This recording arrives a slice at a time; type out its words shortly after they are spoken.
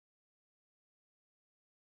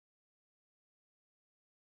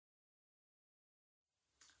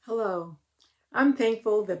Hello. I'm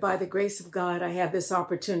thankful that by the grace of God, I have this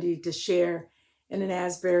opportunity to share in an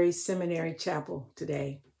Asbury Seminary chapel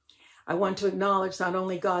today. I want to acknowledge not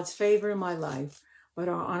only God's favor in my life, but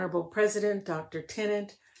our Honorable President, Dr.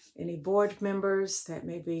 Tennant, any board members that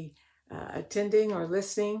may be attending or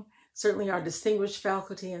listening, certainly our distinguished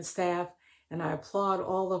faculty and staff, and I applaud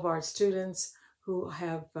all of our students who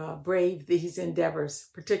have braved these endeavors,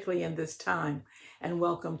 particularly in this time, and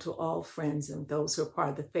welcome to all friends and those who are part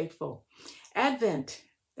of the faithful. Advent,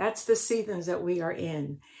 that's the seasons that we are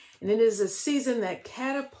in, and it is a season that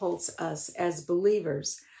catapults us as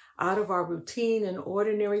believers out of our routine and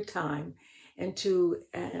ordinary time into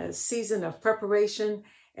a season of preparation,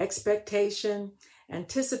 expectation,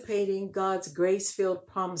 anticipating God's grace-filled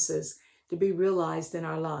promises to be realized in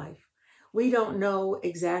our life. We don't know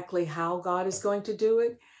exactly how God is going to do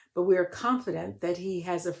it, but we are confident that He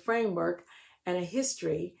has a framework and a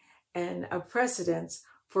history and a precedence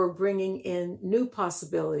for bringing in new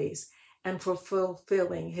possibilities and for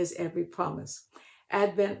fulfilling His every promise.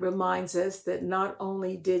 Advent reminds us that not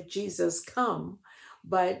only did Jesus come,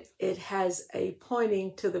 but it has a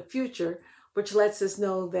pointing to the future, which lets us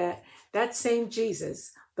know that that same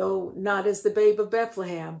Jesus, though not as the babe of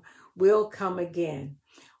Bethlehem, will come again.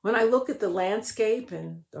 When I look at the landscape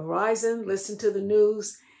and the horizon, listen to the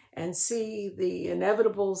news, and see the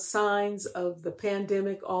inevitable signs of the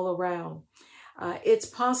pandemic all around, it's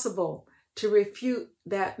possible to refute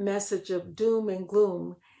that message of doom and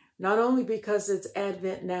gloom, not only because it's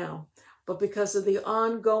Advent now, but because of the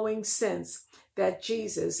ongoing sense that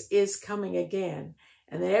Jesus is coming again,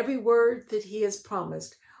 and that every word that He has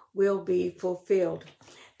promised will be fulfilled.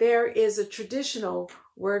 There is a traditional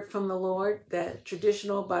word from the Lord, that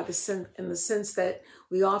traditional in the sense that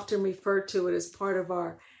we often refer to it as part of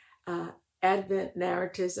our Advent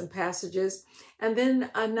narratives and passages. And then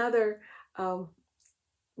another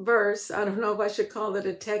verse, I don't know if I should call it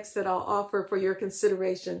a text, that I'll offer for your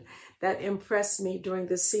consideration that impressed me during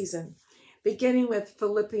this season. Beginning with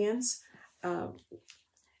Philippians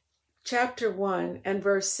chapter 1 and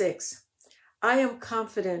verse 6. I am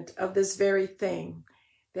confident of this very thing,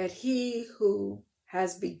 that He who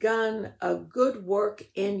has begun a good work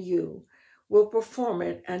in you will perform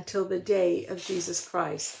it until the day of Jesus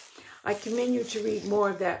Christ. I commend you to read more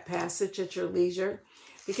of that passage at your leisure,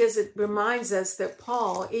 because it reminds us that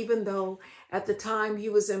Paul, even though at the time he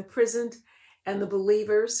was imprisoned and the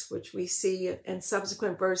believers, which we see in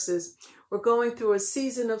subsequent verses, were going through a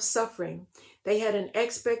season of suffering, they had an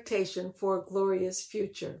expectation for a glorious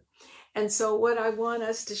future. And so what I want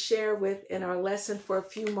us to share with in our lesson for a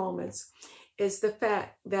few moments is the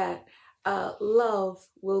fact that love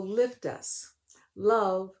will lift us.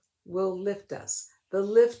 Love will lift us. The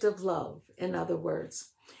lift of love, in other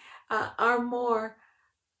words. Our more,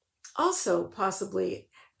 also possibly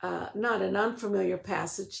not an unfamiliar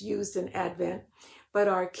passage used in Advent, but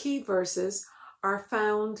our key verses are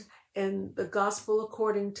found in the Gospel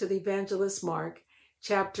according to the evangelist Mark,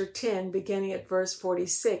 chapter 10, beginning at verse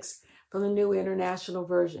 46 from the New International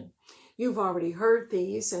Version. You've already heard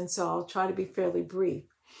these, and so I'll try to be fairly brief.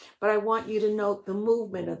 But I want you to note the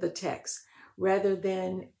movement of the text rather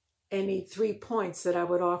than any 3 points that I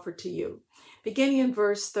would offer to you. Beginning in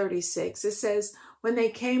verse 36, it says, when they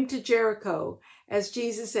came to Jericho, as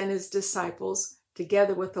Jesus and His disciples,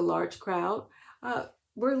 together with a large crowd,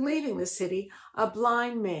 were leaving the city, a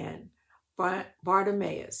blind man,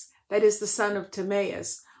 Bartimaeus, that is the son of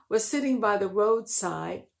Timaeus, was sitting by the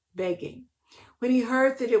roadside begging. When he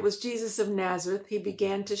heard that it was Jesus of Nazareth, he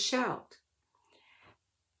began to shout,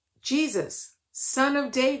 Jesus, Son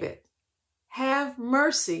of David, have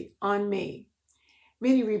mercy on me.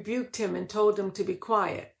 Many rebuked him and told him to be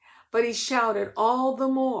quiet, but he shouted all the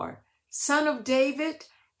more, Son of David,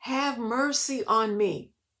 have mercy on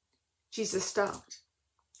me. Jesus stopped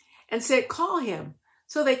and said, call him.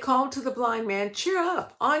 So they called to the blind man, cheer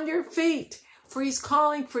up, on your feet, for he's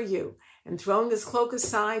calling for you. And throwing his cloak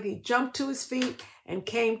aside, he jumped to his feet and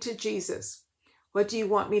came to Jesus. What do you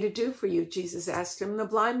want me to do for you? Jesus asked him. The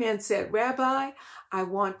blind man said, Rabbi, I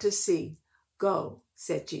want to see. Go,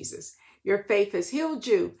 said Jesus. Your faith has healed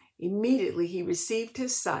you. Immediately he received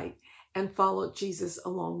his sight and followed Jesus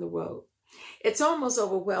along the road. It's almost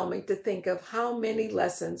overwhelming to think of how many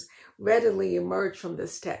lessons readily emerge from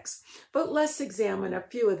this text, but let's examine a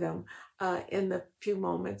few of them in the few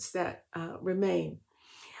moments that remain.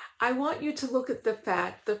 I want you to look at the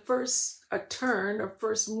fact the first turn or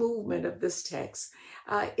first movement of this text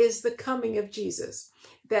is the coming of Jesus,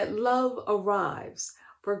 that love arrives,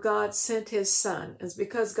 for God sent His Son. It's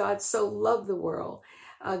because God so loved the world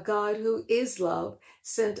God, who is love,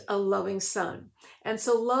 sent a loving son. And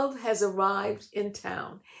so love has arrived in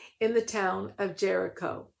the town of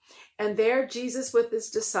Jericho. And there, Jesus with his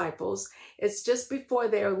disciples, it's just before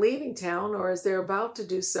they are leaving town, or as they're about to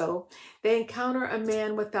do so, they encounter a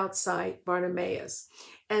man without sight, Bartimaeus.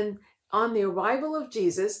 And on the arrival of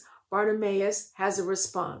Jesus, Bartimaeus has a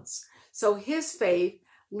response. So his faith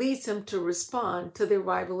leads him to respond to the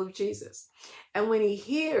arrival of Jesus. And when he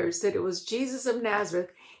hears that it was Jesus of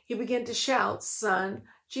Nazareth, he began to shout, "Son,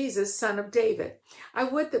 Jesus, Son of David." I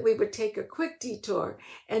would that we would take a quick detour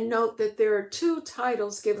and note that there are two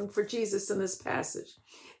titles given for Jesus in this passage.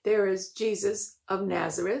 There is Jesus of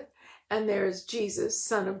Nazareth, and there is Jesus,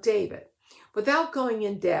 Son of David. Without going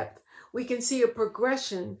in depth, we can see a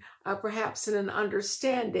progression, perhaps in an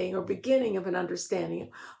understanding or beginning of an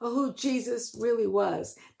understanding of who Jesus really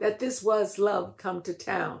was, that this was love come to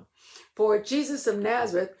town. For Jesus of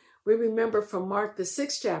Nazareth, we remember from Mark, the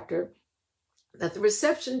 6th chapter, that the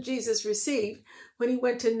reception Jesus received when he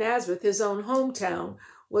went to Nazareth, his own hometown,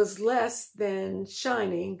 was less than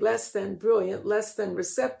shining, less than brilliant, less than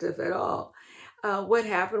receptive at all. What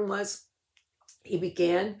happened was he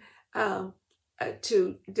began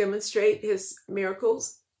to demonstrate his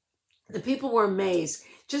miracles. The people were amazed,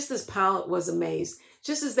 just as Pilate was amazed,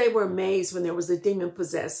 just as they were amazed when there was a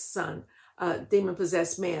demon-possessed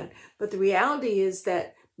man. But the reality is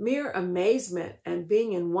that mere amazement and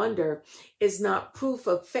being in wonder is not proof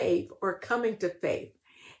of faith or coming to faith.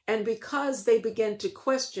 And because they began to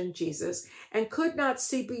question Jesus and could not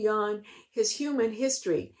see beyond his human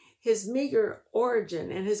history, his meager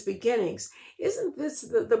origin and his beginnings, isn't this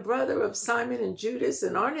the brother of Simon and Judas?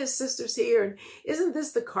 And aren't his sisters here? And isn't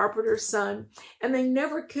this the carpenter's son? And they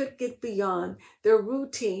never could get beyond their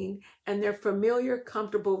routine and their familiar,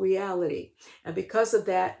 comfortable reality. And because of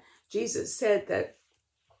that, Jesus said that,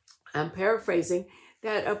 I'm paraphrasing,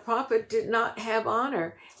 that a prophet did not have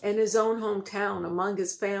honor in his own hometown among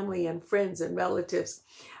his family and friends and relatives.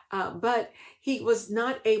 But he was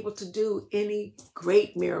not able to do any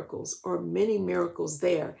great miracles or many miracles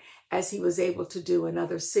there as he was able to do in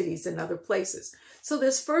other cities and other places. So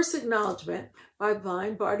this first acknowledgement by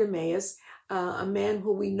blind Bartimaeus, a man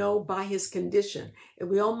who we know by his condition, and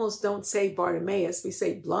we almost don't say Bartimaeus, we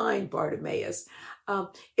say blind Bartimaeus,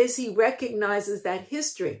 is he recognizes that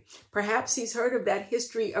history. Perhaps he's heard of that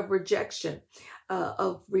history of rejection,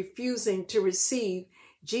 of refusing to receive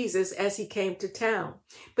Jesus as he came to town.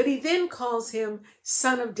 But he then calls him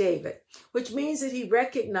Son of David, which means that he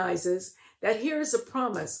recognizes that here is a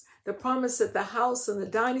promise, the promise that the house and the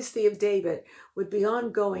dynasty of David would be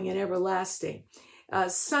ongoing and everlasting.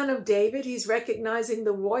 Son of David, he's recognizing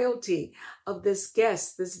the royalty of this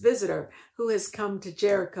guest, this visitor who has come to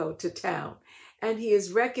Jericho, to town. And he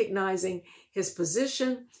is recognizing his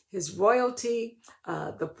position, his royalty,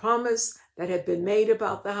 the promise that had been made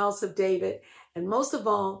about the house of David. And most of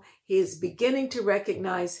all, he is beginning to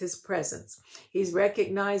recognize his presence. He's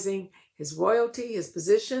recognizing his royalty, his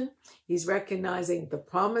position. He's recognizing the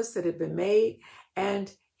promise that had been made and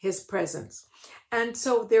his presence. And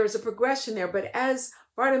so there is a progression there. But as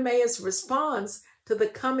Bartimaeus responds to the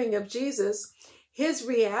coming of Jesus, his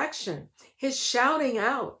reaction, his shouting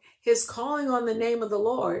out, his calling on the name of the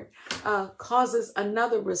Lord causes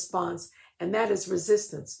another response, and that is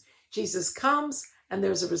resistance. Jesus comes and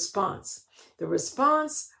there's a response. The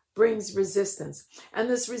response brings resistance. And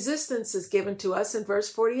this resistance is given to us in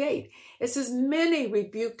verse 48. It says, many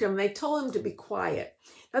rebuked him. They told him to be quiet.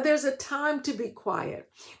 Now there's a time to be quiet,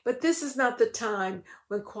 but this is not the time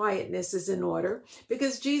when quietness is in order,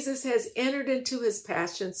 because Jesus has entered into his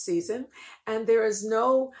passion season, and there is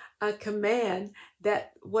no command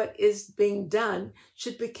that what is being done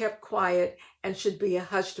should be kept quiet and should be a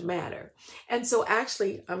hushed matter. And so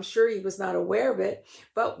actually, I'm sure he was not aware of it,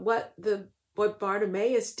 but what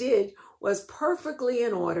Bartimaeus did was perfectly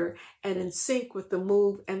in order and in sync with the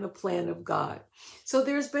move and the plan of God. So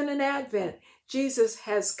there's been an advent. Jesus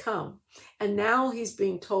has come, and now he's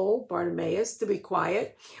being told, Bartimaeus, to be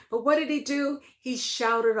quiet. But what did he do? He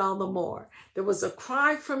shouted all the more. There was a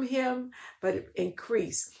cry from him, but it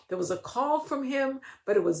increased. There was a call from him,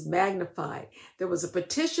 but it was magnified. There was a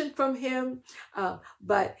petition from him,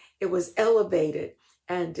 but it was elevated.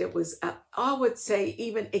 And it was, I would say,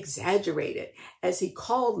 even exaggerated as he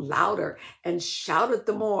called louder and shouted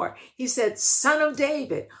the more. He said, Son of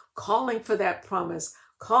David, calling for that promise,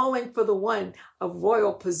 calling for the one of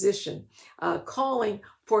royal position, calling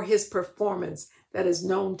for his performance that is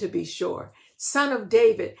known to be sure. Son of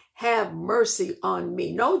David, have mercy on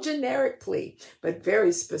me. No generic plea, but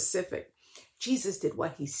very specific. Jesus did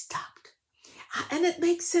what? He stopped. And it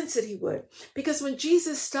makes sense that he would, because when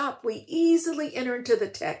Jesus stopped, we easily enter into the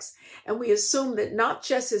text and we assume that not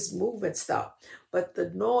just his movement stopped, but the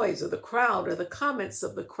noise or the crowd or the comments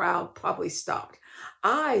of the crowd probably stopped.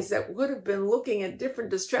 Eyes that would have been looking at different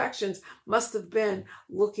distractions must have been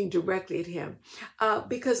looking directly at him,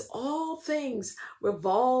 because all things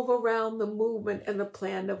revolve around the movement and the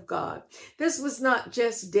plan of God. This was not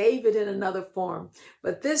just David in another form,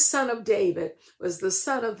 but this son of David was the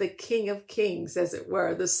son of the King of Kings, as it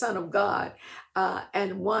were, the Son of God,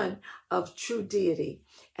 and one of true deity.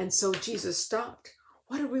 And so Jesus stopped.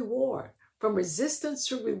 What a reward! From resistance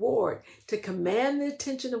to reward, to command the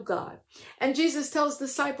attention of God. And Jesus tells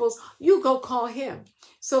disciples, you go call him.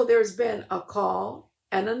 So there's been a call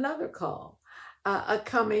and another call, a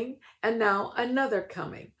coming and now another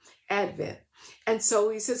coming, Advent. And so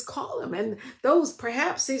he says, call him. And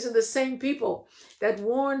perhaps these are the same people that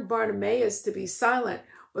warned Bartimaeus to be silent,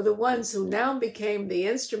 were the ones who now became the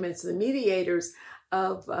instruments, the mediators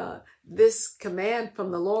of this command from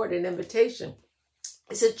the Lord, an invitation.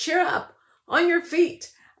 He said, cheer up. On your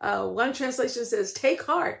feet. One translation says, take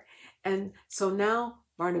heart. And so now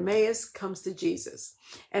Bartimaeus comes to Jesus.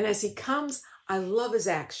 And as he comes, I love his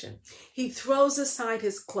action. He throws aside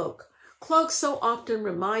his cloak. Cloaks so often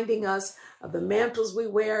reminding us of the mantles we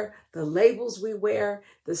wear, the labels we wear,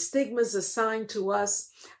 the stigmas assigned to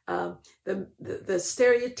us, the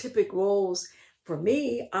stereotypic roles. For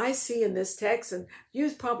me, I see in this text, and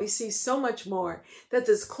you probably see so much more, that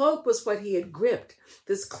this cloak was what he had gripped.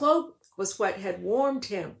 This cloak was what had warmed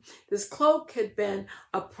him. This cloak had been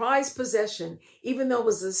a prized possession, even though it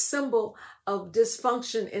was a symbol of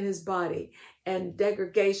dysfunction in his body and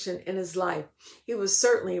degradation in his life. He was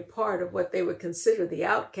certainly a part of what they would consider the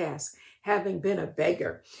outcast, having been a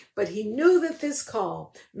beggar. But he knew that this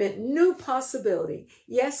call meant new possibility.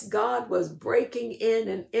 Yes, God was breaking in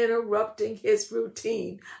and interrupting his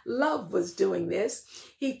routine. Love was doing this.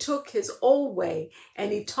 He took his old way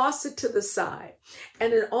and he tossed it to the side.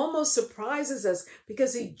 And it almost surprises us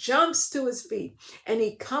because he jumps to his feet and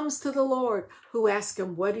he comes to the Lord, who asks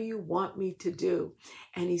him, what do you want me to do?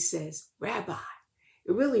 And he says, Rabbi.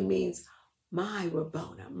 It really means my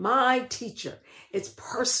Rabboni, my teacher. It's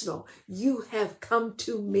personal. You have come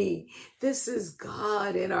to me. This is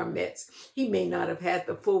God in our midst. He may not have had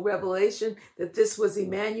the full revelation that this was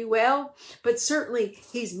Emmanuel, but certainly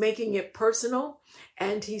he's making it personal.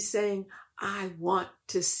 And he's saying, I want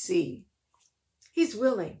to see. He's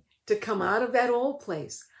willing to come out of that old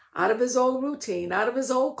place, out of his old routine, out of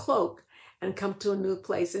his old cloak, and come to a new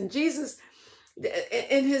place. And Jesus,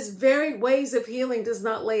 in his very ways of healing, does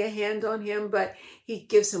not lay a hand on him, but he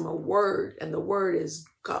gives him a word, and the word is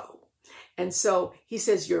go. And so he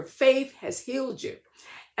says, your faith has healed you.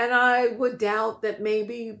 And I would doubt that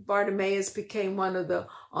maybe Bartimaeus became one of the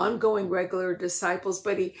ongoing regular disciples,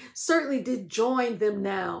 but he certainly did join them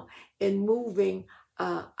now in moving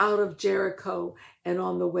out of Jericho and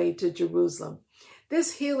on the way to Jerusalem.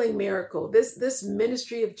 This healing miracle, this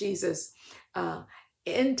ministry of Jesus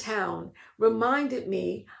in town reminded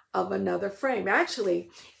me of another frame. Actually,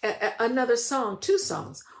 another song, two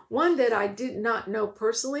songs. One that I did not know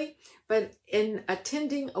personally, but in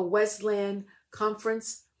attending a Wesleyan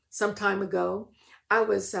conference some time ago, I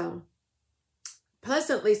was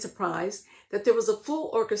pleasantly surprised that there was a full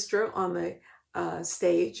orchestra on the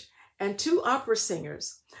stage and two opera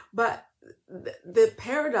singers. But the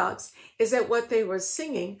paradox is that what they were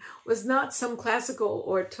singing was not some classical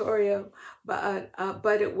oratorio,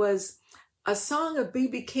 but it was a song of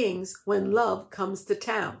B.B. King's, When Love Comes to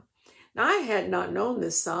Town. Now, I had not known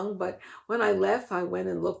this song, but when I left, I went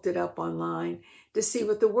and looked it up online to see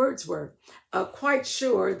what the words were, quite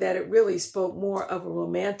sure that it really spoke more of a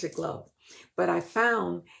romantic love. But I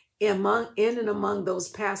found in and among those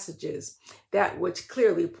passages that which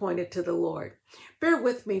clearly pointed to the Lord. Bear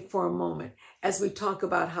with me for a moment as we talk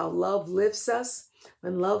about how love lifts us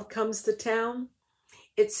when love comes to town.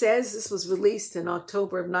 It says, this was released in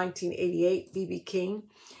October of 1988, B.B. King.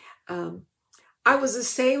 I was a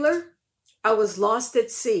sailor. I was lost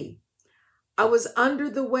at sea. I was under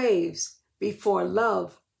the waves before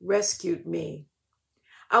love rescued me.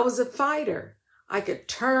 I was a fighter. I could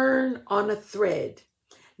turn on a thread.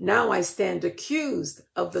 Now I stand accused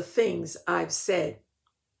of the things I've said.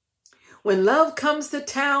 When love comes to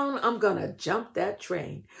town, I'm going to jump that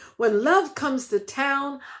train. When love comes to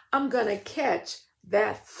town, I'm going to catch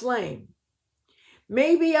that flame.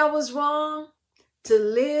 Maybe I was wrong to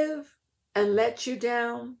live and let you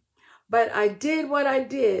down, but I did what I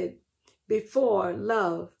did before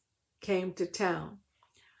love came to town.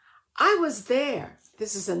 I was there.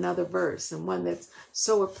 This is another verse and one that's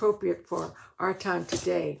so appropriate for our time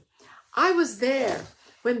today. I was there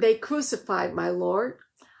when they crucified my Lord.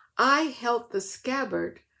 I held the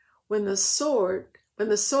scabbard when the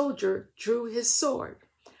soldier drew his sword.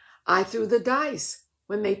 I threw the dice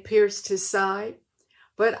when they pierced his side.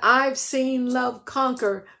 But I've seen love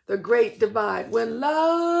conquer the great divide. When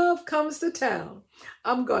love comes to town,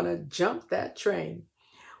 I'm gonna jump that train.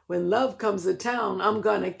 When love comes to town, I'm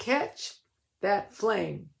gonna catch that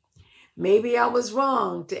flame. Maybe I was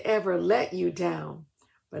wrong to ever let you down,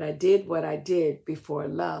 but I did what I did before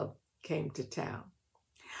love came to town.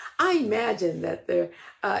 I imagine that there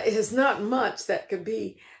is not much that could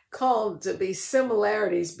be called to be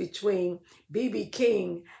similarities between B.B.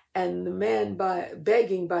 King and the man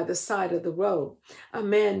begging by the side of the road, a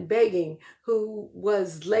man begging who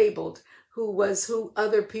was labeled, who was who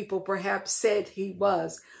other people perhaps said he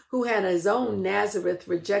was, who had his own Nazareth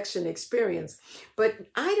rejection experience. But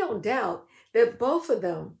I don't doubt that both of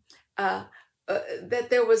them, that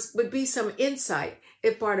there would be some insight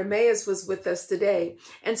if Bartimaeus was with us today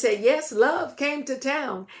and said, yes, love came to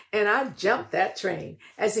town and I jumped that train,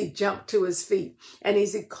 as he jumped to his feet and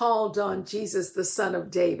as he called on Jesus, the Son of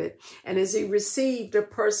David, and as he received a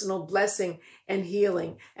personal blessing and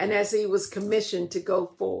healing, and as he was commissioned to go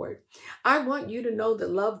forward. I want you to know that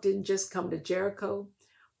love didn't just come to Jericho,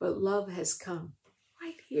 but love has come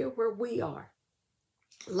right here where we are.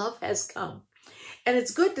 Love has come. And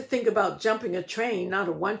it's good to think about jumping a train, not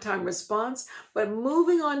a one-time response, but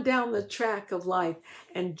moving on down the track of life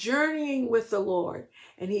and journeying with the Lord.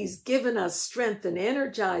 And he's given us strength and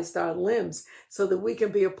energized our limbs so that we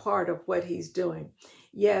can be a part of what he's doing.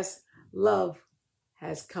 Yes, love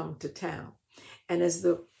has come to town. And as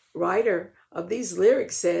the writer of these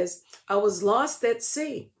lyrics says, I was lost at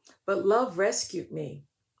sea, but love rescued me.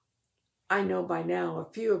 I know by now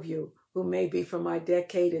a few of you who may be from my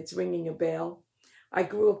decade, it's ringing a bell. I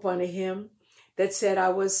grew up on a hymn that said I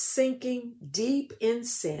was sinking deep in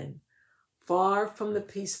sin, far from the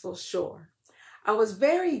peaceful shore. I was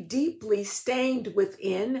very deeply stained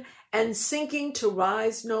within and sinking to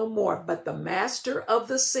rise no more. But the master of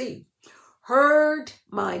the sea heard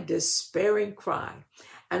my despairing cry,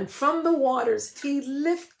 and from the waters he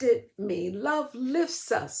lifted me. Love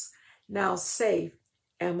lifts us. Now safe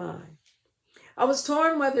am I. I was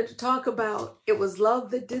torn whether to talk about it was love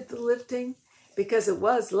that did the lifting, because it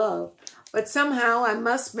was love, but somehow I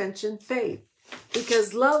must mention faith,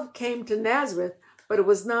 because love came to Nazareth, but it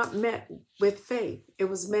was not met with faith. It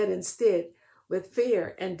was met instead with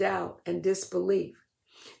fear and doubt and disbelief.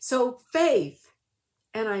 So faith,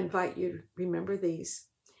 and I invite you to remember these,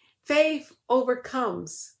 faith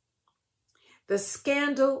overcomes the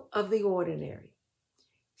scandal of the ordinary.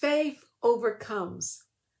 Faith overcomes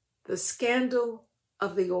the scandal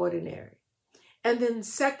of the ordinary. And then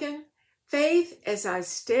second, faith, as I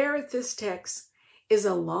stare at this text, is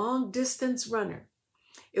a long distance runner.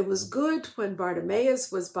 It was good when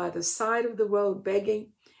Bartimaeus was by the side of the road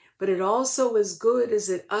begging, but it also is good as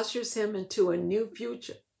it ushers him into a new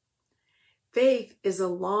future. Faith is a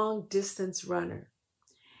long distance runner.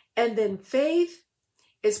 And then faith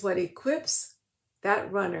is what equips that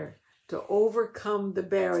runner to overcome the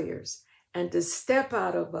barriers and to step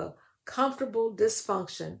out of a comfortable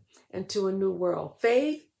dysfunction into a new world.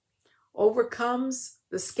 Faith overcomes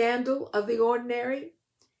the scandal of the ordinary.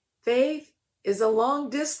 Faith is a long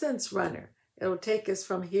distance runner. It'll take us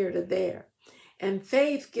from here to there. And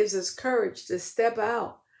faith gives us courage to step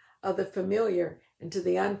out of the familiar into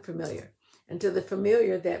the unfamiliar, into the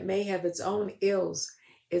familiar that may have its own ills,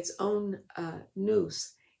 its own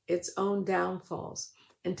noose, its own downfalls,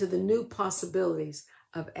 into the new possibilities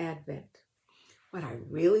of Advent. What I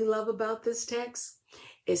really love about this text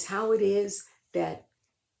is how it is that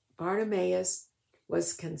Bartimaeus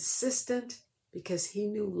was consistent because he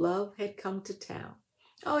knew love had come to town.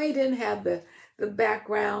 Oh, he didn't have the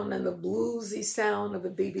background and the bluesy sound of a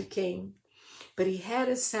B.B. King, but he had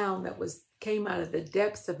a sound that came out of the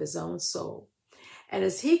depths of his own soul. And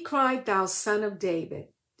as he cried, "Thou Son of David,"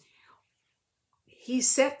 he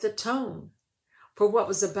set the tone for what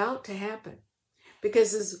was about to happen.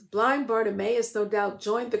 Because as blind Bartimaeus no doubt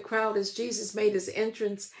joined the crowd as Jesus made his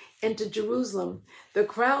entrance into Jerusalem, the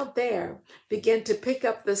crowd there began to pick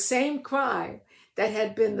up the same cry that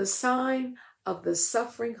had been the sign of the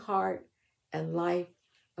suffering heart and life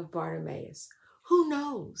of Bartimaeus. Who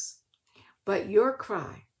knows? But your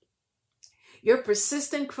cry, your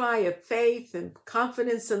persistent cry of faith and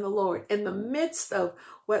confidence in the Lord in the midst of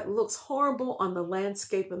what looks horrible on the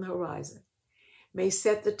landscape and the horizon, may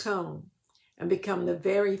set the tone and become the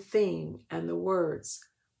very theme and the words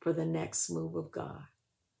for the next move of God.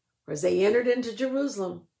 For as they entered into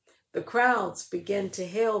Jerusalem, the crowds began to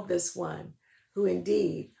hail this one who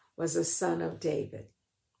indeed was a son of David.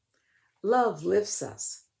 Love lifts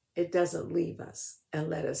us. It doesn't leave us and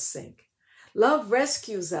let us sink. Love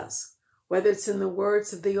rescues us, whether it's in the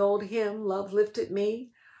words of the old hymn, Love Lifted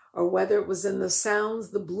Me, or whether it was in the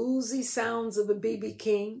sounds, the bluesy sounds of a B.B.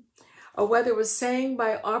 King, or whether it was sang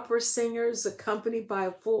by opera singers accompanied by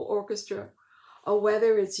a full orchestra, or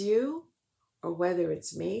whether it's you or whether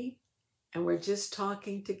it's me, and we're just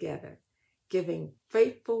talking together, giving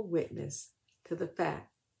faithful witness to the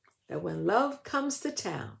fact that when love comes to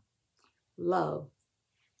town, love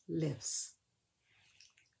lifts.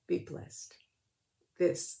 Be blessed.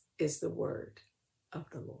 This is the word of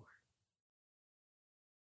the Lord.